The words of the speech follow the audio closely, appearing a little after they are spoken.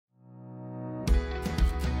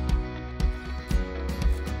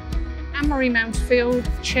Anne-Marie Mansfield,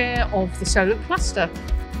 Chair of the Solent Cluster.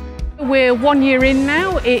 We're 1 year in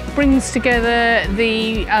now. It brings together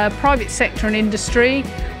the private sector and industry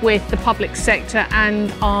with the public sector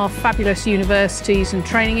and our fabulous universities and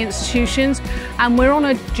training institutions. And we're on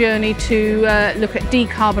a journey to look at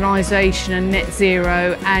decarbonisation and net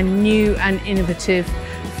zero and new and innovative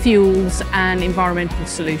fuels and environmental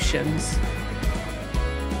solutions.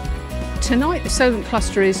 Tonight, the Solent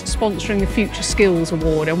Cluster is sponsoring the Future Skills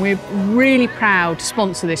Award, and we're really proud to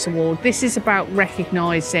sponsor this award. This is about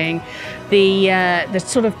recognising the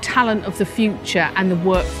sort of talent of the future and the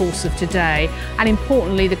workforce of today, and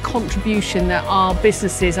importantly, the contribution that our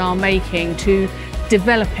businesses are making to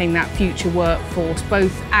developing that future workforce,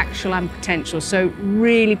 both actual and potential. So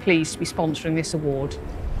really pleased to be sponsoring this award.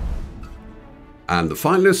 And the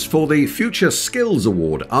finalists for the Future Skills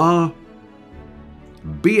Award are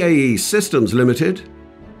BAE Systems Limited,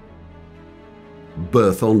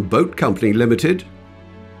 Berthon Boat Company Limited,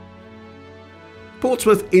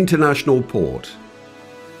 Portsmouth International Port,